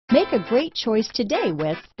Make a great choice today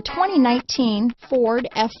with the 2019 Ford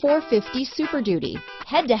F-450 Super Duty.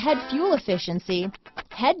 Head-to-head fuel efficiency,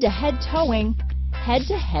 head-to-head towing,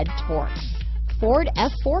 head-to-head torque. Ford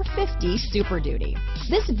F-450 Super Duty.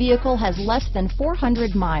 This vehicle has less than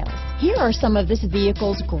 400 miles. Here are some of this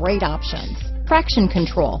vehicle's great options: traction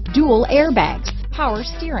control, dual airbags, power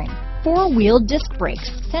steering, four-wheel disc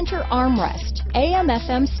brakes, center armrest,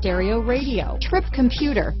 AM/FM stereo radio, trip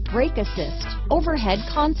computer, brake assist, overhead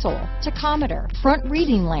console, tachometer, front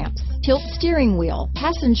reading lamps, tilt steering wheel,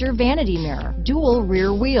 passenger vanity mirror, dual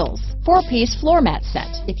rear wheels, four-piece floor mat set.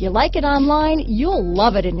 If you like it online, you'll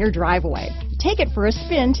love it in your driveway. Take it for a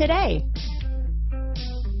spin today.